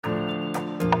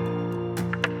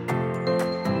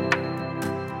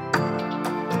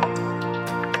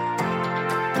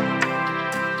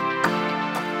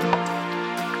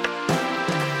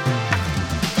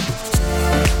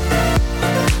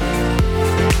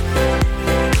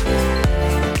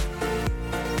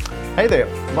Hey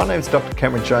there, my name is Dr.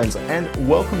 Cameron Jones and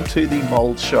welcome to the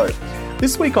Mold Show.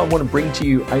 This week I want to bring to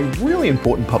you a really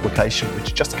important publication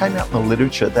which just came out in the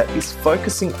literature that is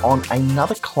focusing on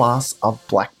another class of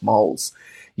black molds.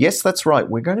 Yes, that's right,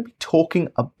 we're going to be talking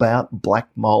about black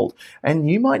mold, and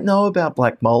you might know about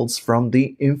black molds from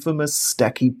the infamous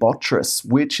Stachybotrys,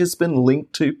 which has been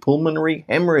linked to pulmonary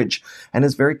hemorrhage and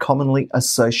is very commonly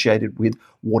associated with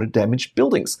water-damaged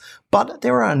buildings. But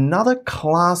there are another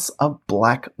class of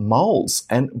black molds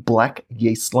and black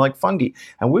yeast-like fungi,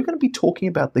 and we're going to be talking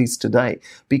about these today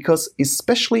because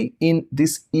especially in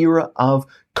this era of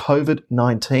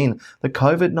COVID-19, the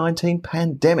COVID-19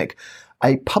 pandemic,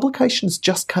 a publication's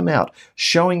just come out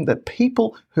showing that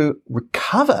people who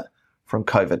recover from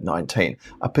COVID-19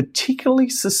 are particularly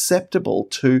susceptible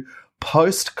to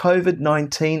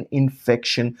post-COVID-19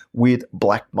 infection with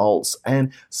black molds.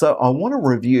 And so I want to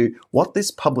review what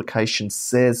this publication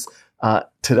says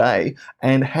today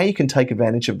and how you can take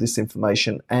advantage of this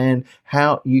information and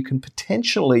how you can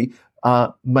potentially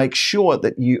make sure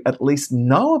that you at least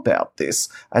know about this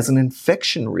as an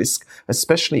infection risk,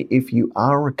 especially if you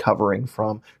are recovering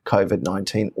from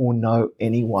COVID-19 or know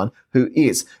anyone who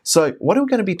is. So what are we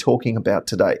going to be talking about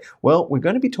today? Well, we're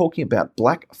going to be talking about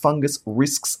black fungus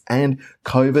risks and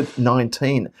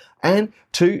COVID-19. And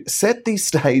to set the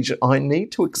stage, I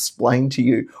need to explain to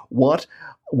you what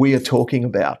we are talking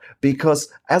about because,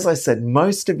 as I said,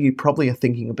 most of you probably are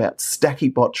thinking about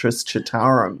Stachybotrys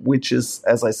chaetarum, which is,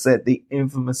 as I said, the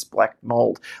infamous black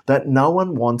mold that no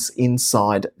one wants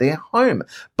inside their home.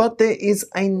 But there is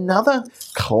another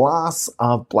class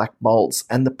of black molds,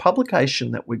 and the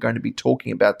publication that we're going to be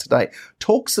talking about today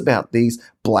talks about these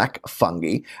black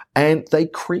fungi, and they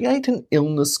create an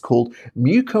illness called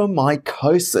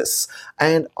mucormycosis.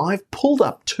 And I've pulled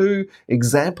up two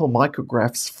example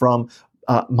micrographs from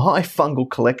my fungal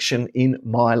collection in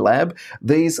my lab.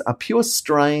 These are pure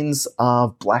strains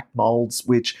of black molds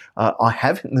which I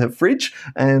have in the fridge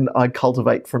and I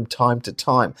cultivate from time to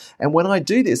time. And when I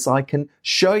do this, I can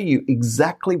show you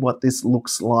exactly what this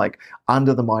looks like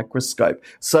under the microscope.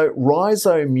 So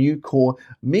Rhizomucor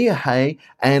miahae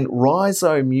and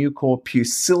Rhizomucor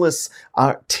pusillus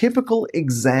are typical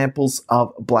examples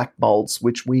of black molds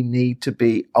which we need to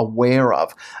be aware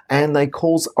of. And they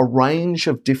cause a range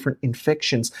of different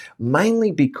infections,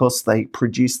 mainly because they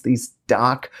produce these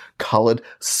dark colored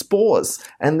spores.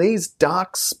 And these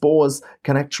dark spores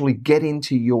can actually get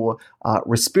into your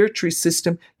respiratory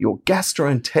system, your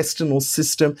gastrointestinal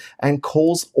system, and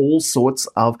cause all sorts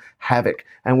of havoc.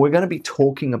 And we're going to be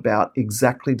talking about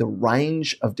exactly the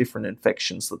range of different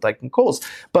infections that they can cause.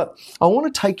 But I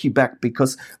want to take you back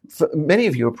because for many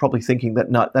of you are probably thinking that,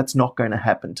 no, that's not going to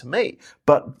happen to me.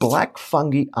 But black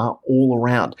fungi are all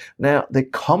around. Now, they're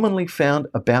commonly found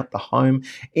about the home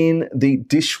in the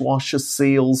dishwasher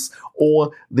seals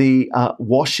or the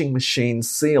washing machine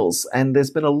seals. And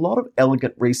there's been a lot of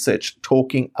elegant research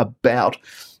talking about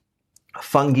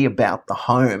fungi about the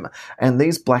home, and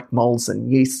these black molds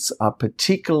and yeasts are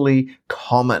particularly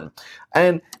common.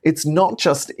 And it's not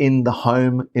just in the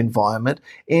home environment,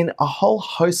 in a whole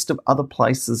host of other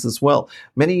places as well.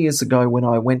 Many years ago when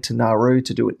I went to Nauru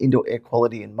to do an indoor air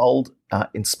quality and mold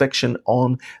inspection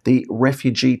on the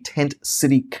refugee tent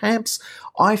city camps,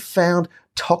 I found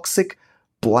toxic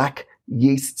black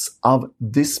yeasts of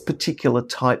this particular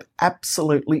type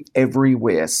absolutely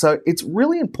everywhere. So it's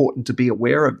really important to be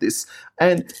aware of this.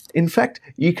 And in fact,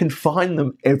 you can find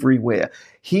them everywhere.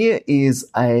 Here is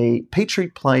a Petri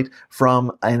plate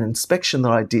from an inspection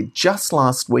that I did just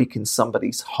last week in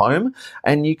somebody's home.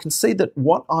 And you can see that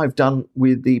what I've done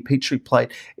with the Petri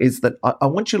plate is that I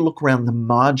want you to look around the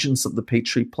margins of the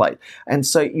Petri plate. And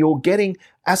so you're getting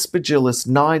Aspergillus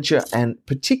niger and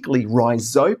particularly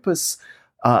Rhizopus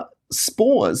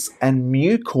spores and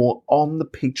mucor on the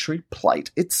Petri plate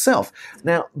itself.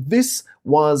 Now, this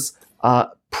was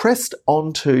pressed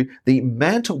onto the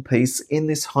mantelpiece in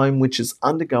this home, which is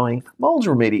undergoing mold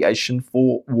remediation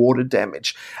for water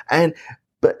damage. And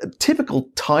but typical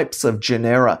types of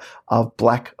genera of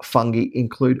black fungi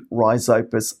include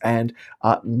Rhizopus and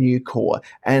Mucor,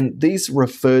 and these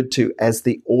referred to as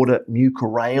the order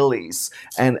Mucorales.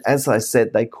 And as I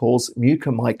said, they cause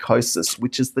mucormycosis,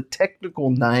 which is the technical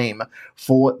name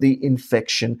for the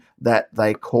infection that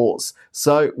they cause.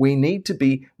 So we need to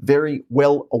be very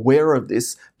well aware of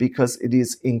this because it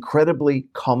is incredibly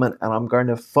common, and I'm going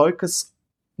to focus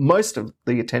most of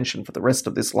the attention for the rest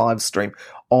of this live stream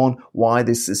on why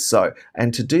this is so.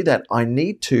 And to do that, I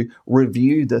need to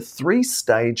review the 3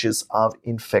 stages of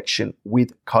infection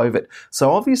with COVID.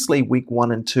 So obviously week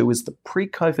 1 and 2 is the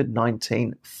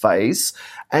pre-COVID-19 phase.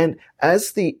 And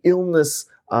as the illness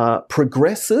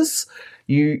progresses,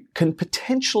 you can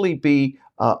potentially be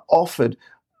offered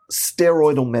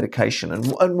steroidal medication.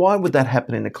 And why would that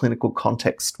happen in a clinical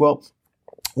context? Well,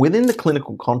 within the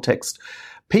clinical context,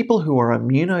 people who are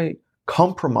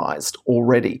immunocompromised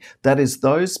already, that is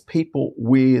those people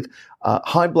with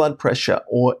high blood pressure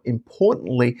or,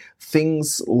 importantly,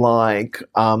 things like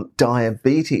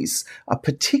diabetes, are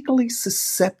particularly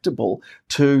susceptible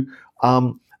to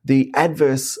the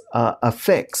adverse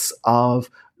effects of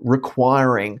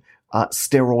requiring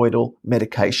steroidal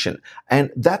medication.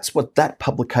 And that's what that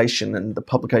publication, and the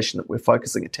publication that we're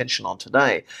focusing attention on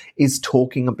today, is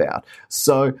talking about.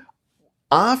 So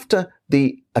after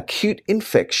the acute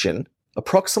infection,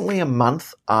 approximately a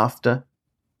month after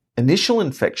initial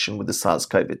infection with the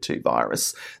SARS-CoV-2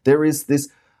 virus, there is this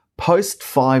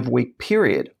post-5-week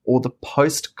period, or the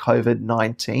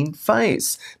post-COVID-19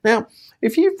 phase. Now,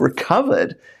 if you've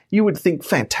recovered, you would think,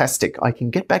 fantastic, I can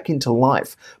get back into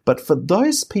life. But for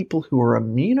those people who are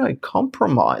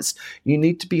immunocompromised, you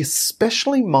need to be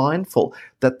especially mindful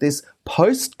that this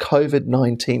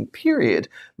post-COVID-19 period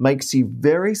makes you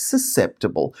very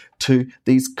susceptible to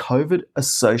these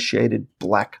COVID-associated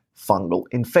black fungal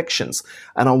infections.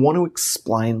 And I want to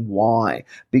explain why.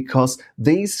 Because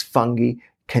these fungi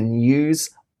can use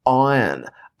iron.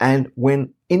 And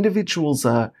when individuals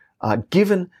are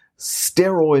given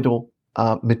steroidal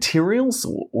materials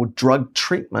or drug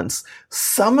treatments,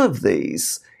 some of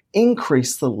these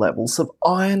increase the levels of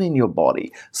iron in your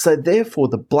body. So therefore,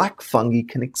 the black fungi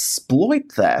can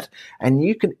exploit that, and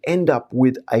you can end up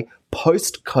with a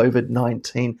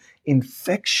post-COVID-19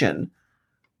 infection,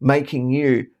 making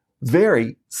you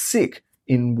very sick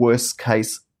in worst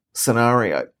case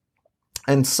scenario.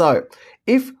 And so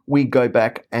if we go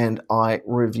back and I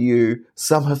review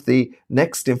some of the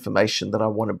next information that I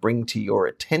want to bring to your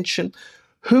attention,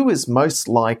 who is most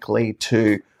likely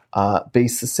to be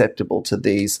susceptible to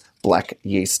these black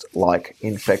yeast-like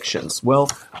infections? Well,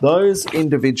 those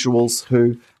individuals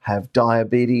who have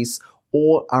diabetes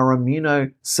or are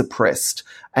immunosuppressed.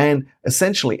 And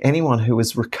essentially anyone who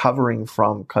is recovering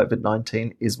from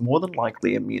COVID-19 is more than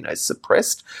likely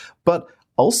immunosuppressed, but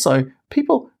also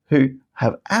people who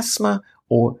have asthma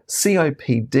or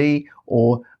COPD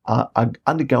or are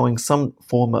undergoing some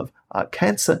form of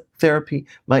cancer therapy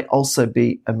may also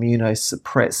be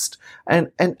immunosuppressed.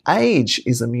 And age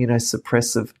is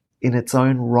immunosuppressive in its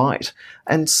own right.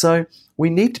 And so we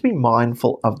need to be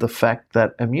mindful of the fact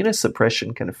that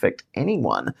immunosuppression can affect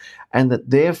anyone, and that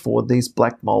therefore these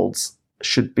black molds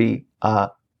should be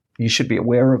you should be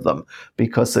aware of them,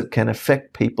 because it can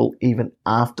affect people even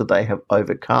after they have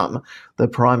overcome the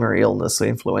primary illness or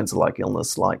influenza-like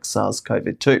illness like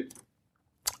SARS-CoV-2.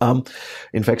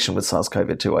 Infection with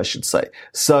SARS-CoV-2, I should say.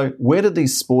 So where do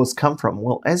these spores come from?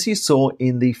 Well, as you saw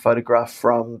in the photograph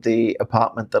from the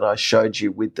apartment that I showed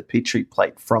you with the Petri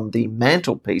plate from the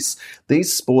mantelpiece,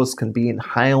 these spores can be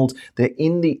inhaled. They're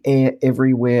in the air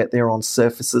everywhere. They're on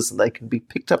surfaces, and they can be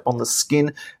picked up on the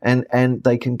skin, and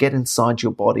they can get inside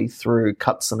your body through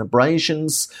cuts and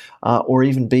abrasions, or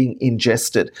even being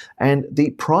ingested. And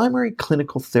the primary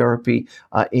clinical therapy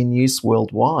in use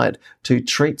worldwide to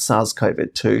treat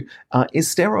SARS-CoV-2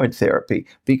 is steroid therapy,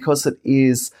 because it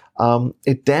is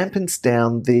it dampens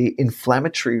down the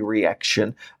inflammatory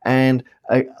reaction, and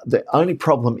the only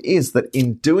problem is that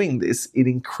in doing this, it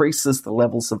increases the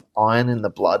levels of iron in the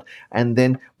blood, and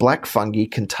then black fungi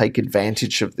can take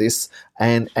advantage of this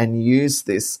and use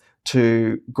this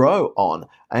to grow on.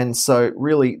 And so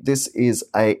really this is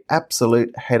an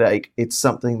absolute headache. It's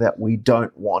something that we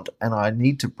don't want, and I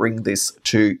need to bring this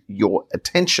to your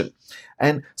attention.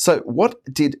 And so what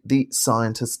did the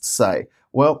scientists say?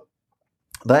 Well,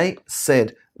 they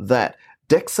said that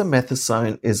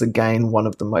dexamethasone is again one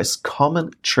of the most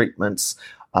common treatments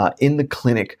in the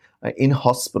clinic, in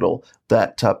hospital,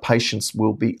 that patients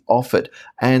will be offered.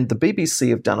 And the BBC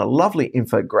have done a lovely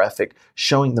infographic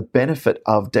showing the benefit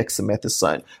of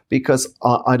dexamethasone, because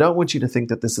I don't want you to think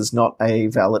that this is not a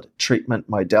valid treatment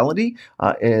modality.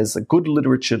 There's a good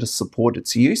literature to support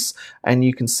its use, and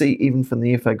you can see even from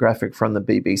the infographic from the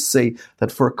BBC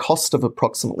that for a cost of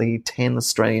approximately 10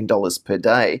 Australian dollars per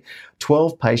day,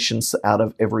 12 patients out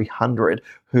of every 100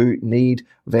 who need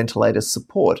ventilator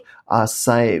support are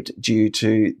saved due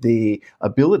to the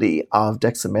ability of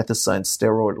dexamethasone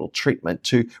steroidal treatment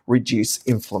to reduce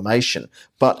inflammation.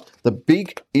 But the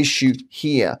big issue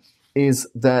here is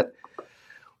that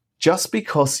just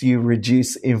because you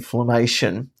reduce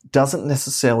inflammation doesn't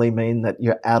necessarily mean that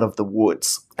you're out of the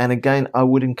woods. And again, I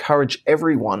would encourage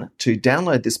everyone to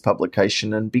download this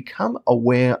publication and become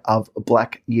aware of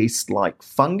black yeast-like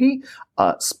fungi,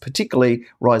 particularly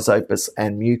Rhizopus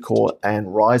and Mucor and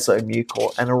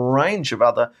Rhizomucor, and a range of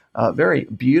other very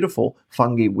beautiful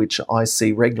fungi which I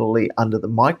see regularly under the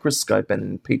microscope and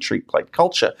in Petri plate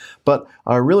culture. But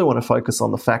I really want to focus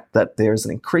on the fact that there is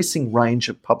an increasing range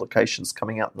of publications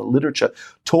coming out in the literature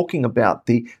talking about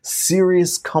the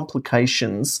serious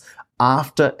complications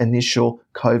after initial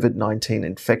COVID-19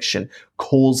 infection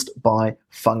caused by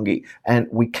fungi. And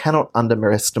we cannot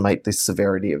underestimate the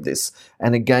severity of this.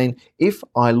 And again, if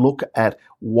I look at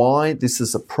why this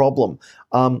is a problem,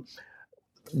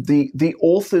 the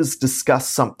authors discuss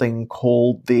something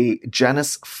called the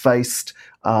Janus-faced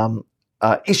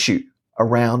issue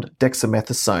around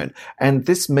dexamethasone. And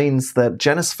this means that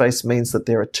Janus-face means that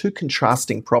there are two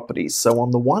contrasting properties. So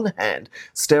on the one hand,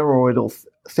 steroidal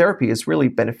therapy is really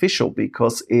beneficial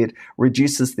because it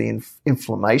reduces the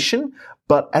inflammation,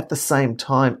 but at the same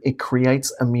time, it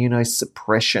creates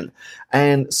immunosuppression.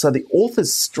 And so the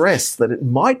authors stress that it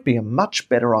might be a much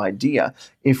better idea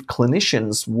if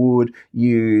clinicians would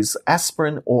use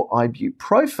aspirin or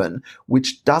ibuprofen,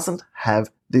 which doesn't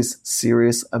have this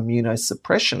serious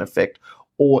immunosuppression effect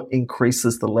or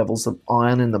increases the levels of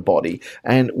iron in the body.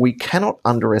 And we cannot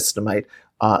underestimate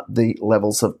the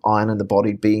levels of iron in the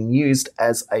body being used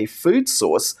as a food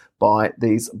source by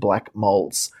these black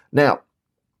molds. Now,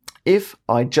 if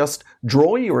I just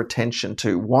draw your attention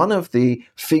to one of the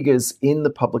figures in the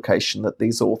publication that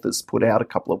these authors put out a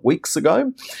couple of weeks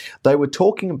ago, they were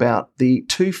talking about the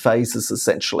two phases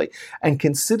essentially, and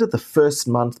consider the first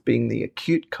month being the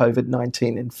acute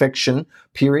COVID-19 infection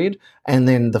period, and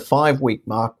then the 5-week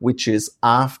mark, which is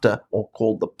after or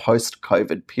called the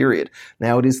post-COVID period.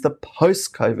 Now, it is the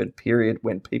post-COVID period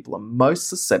when people are most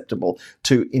susceptible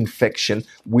to infection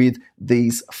with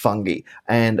these fungi,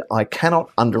 and I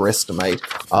cannot underestimate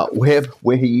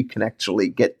where you can actually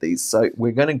get these. So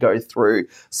we're going to go through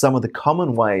some of the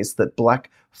common ways that black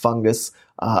fungus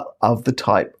of the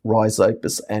type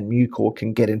Rhizopus and Mucor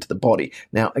can get into the body.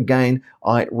 Now, again,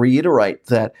 I reiterate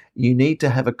that you need to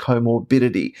have a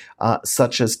comorbidity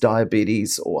such as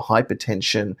diabetes or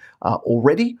hypertension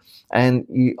already, and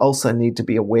you also need to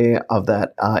be aware of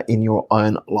that in your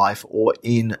own life or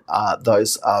in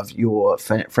those of your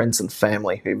friends and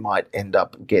family who might end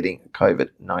up getting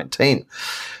COVID-19.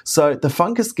 So the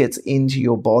fungus gets into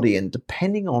your body, and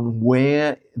depending on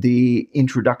where the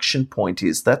introduction point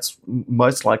is, that's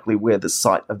most likely where the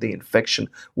site of the infection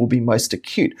will be most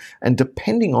acute. And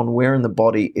depending on where in the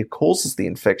body it causes the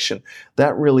infection,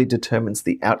 that really determines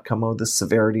the outcome or the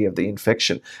severity of the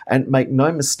infection. And make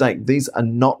no mistake, these are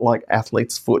not like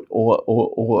athlete's foot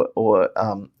or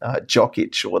jock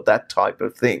itch or that type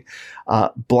of thing.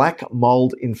 Black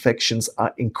mold infections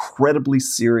are incredibly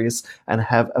serious and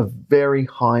have a very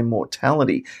high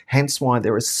mortality. Hence why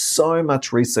there is so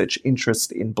much research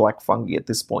interest in black fungi at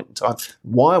this point in time.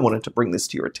 Why I wanted to bring this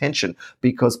to your attention,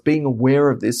 because being aware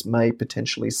of this may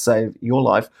potentially save your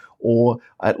life or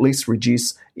at least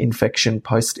reduce infection,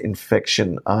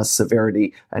 post-infection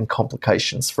severity and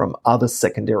complications from other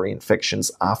secondary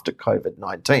infections after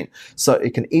COVID-19. So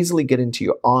it can easily get into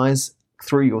your eyes,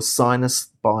 through your sinus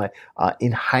by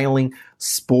inhaling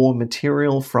spore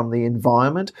material from the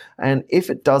environment. And if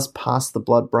it does pass the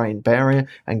blood-brain barrier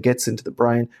and gets into the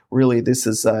brain, really this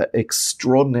is an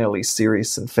extraordinarily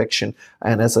serious infection.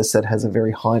 And as I said, has a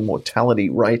very high mortality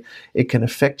rate. It can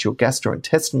affect your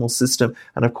gastrointestinal system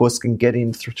and of course can get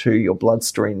in through your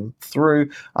bloodstream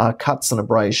through cuts and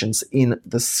abrasions in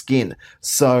the skin.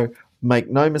 So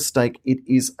make no mistake, it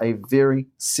is a very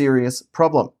serious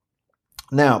problem.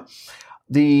 Now,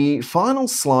 the final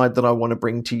slide that I want to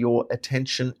bring to your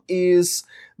attention is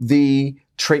the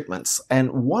treatments.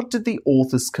 And what did the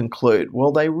authors conclude?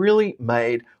 Well, they really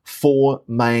made 4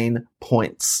 main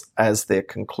points as their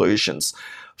conclusions.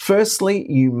 Firstly,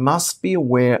 you must be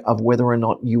aware of whether or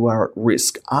not you are at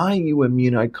risk. Are you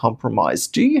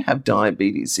immunocompromised? Do you have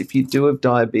diabetes? If you do have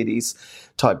diabetes,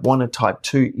 type 1 or type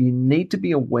 2, you need to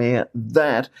be aware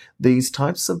that these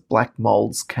types of black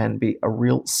molds can be a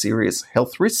real serious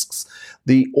health risks.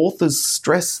 The authors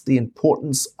stress the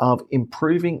importance of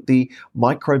improving the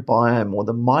microbiome or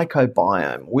the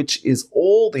mycobiome, which is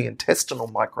all the intestinal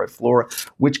microflora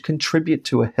which contribute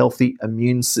to a healthy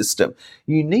immune system.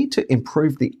 You need to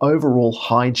improve the the overall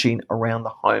hygiene around the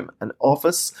home and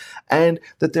office, and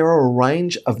that there are a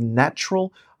range of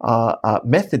natural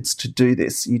methods to do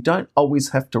this. You don't always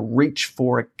have to reach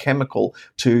for a chemical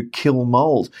to kill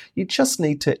mold. You just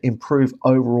need to improve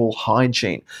overall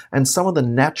hygiene. And some of the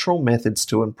natural methods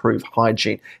to improve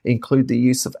hygiene include the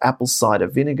use of apple cider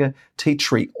vinegar, tea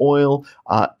tree oil,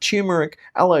 turmeric,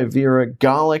 aloe vera,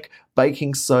 garlic,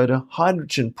 baking soda,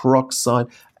 hydrogen peroxide,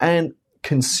 and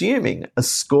consuming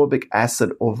ascorbic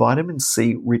acid or vitamin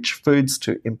C rich foods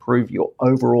to improve your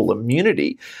overall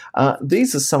immunity.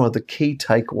 These are some of the key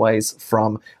takeaways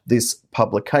from this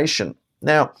publication.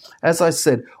 Now, as I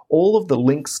said, all of the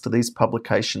links to these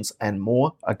publications and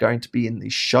more are going to be in the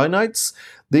show notes.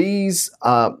 These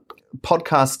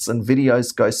podcasts and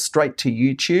videos go straight to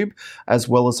YouTube, as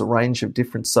well as a range of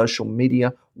different social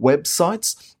media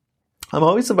websites. I'm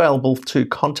always available to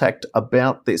contact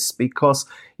about this because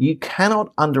you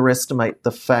cannot underestimate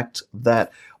the fact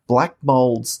that black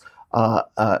molds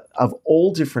of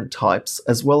all different types,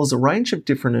 as well as a range of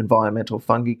different environmental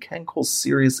fungi, can cause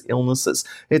serious illnesses.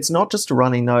 It's not just a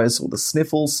runny nose or the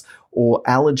sniffles or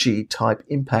allergy type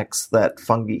impacts that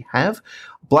fungi have.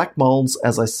 Black molds,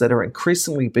 as I said, are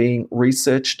increasingly being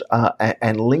researched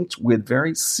and linked with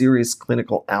very serious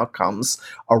clinical outcomes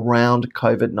around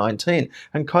COVID-19.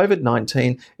 And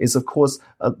COVID-19 is, of course,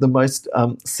 the most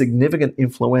significant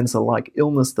influenza-like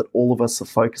illness that all of us are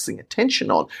focusing attention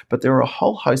on. But there are a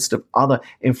whole host of other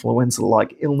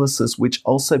influenza-like illnesses which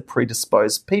also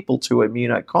predispose people to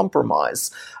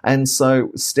immunocompromise. And so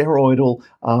steroidal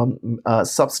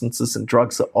substances and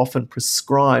drugs are often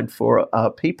prescribed for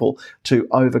people to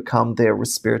overcome their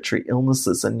respiratory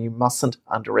illnesses, and you mustn't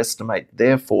underestimate,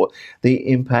 therefore, the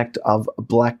impact of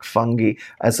black fungi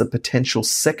as a potential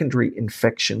secondary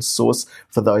infection source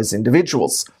for those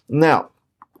individuals. Now,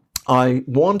 I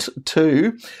want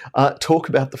to talk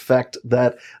about the fact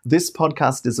that this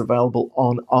podcast is available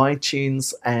on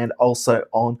iTunes and also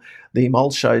on the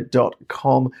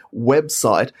moldshow.com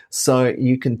website, so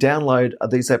you can download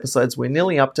these episodes. We're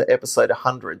nearly up to episode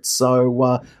 100,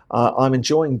 so I'm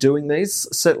enjoying doing these.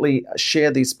 Certainly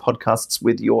share these podcasts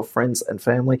with your friends and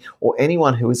family or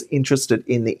anyone who is interested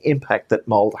in the impact that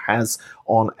mold has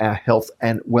on our health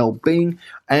and well-being.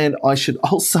 And I should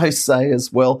also say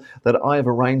as well that I have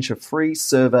a range of free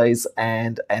surveys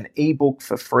and an ebook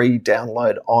for free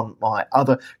download on my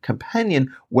other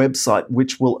companion website,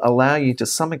 which will allow you to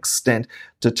some extent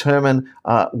determine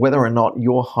whether or not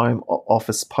your home or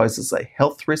office poses a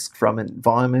health risk from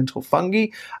environmental fungi.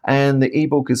 And the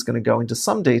ebook is going to go into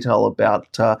some detail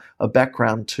about a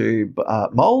background to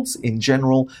molds in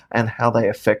general and how they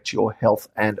affect your health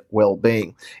and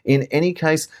well-being. In any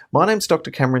case, my name's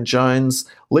Dr. Cameron Jones.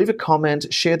 Leave a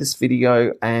comment, share this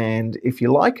video, and if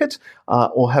you like it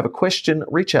or have a question,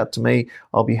 reach out to me.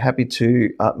 I'll be happy to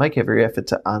make every effort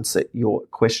to answer your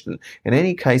question. In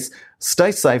any case,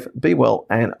 stay safe, be well,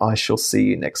 and I shall see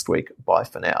you next week. Bye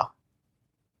for now.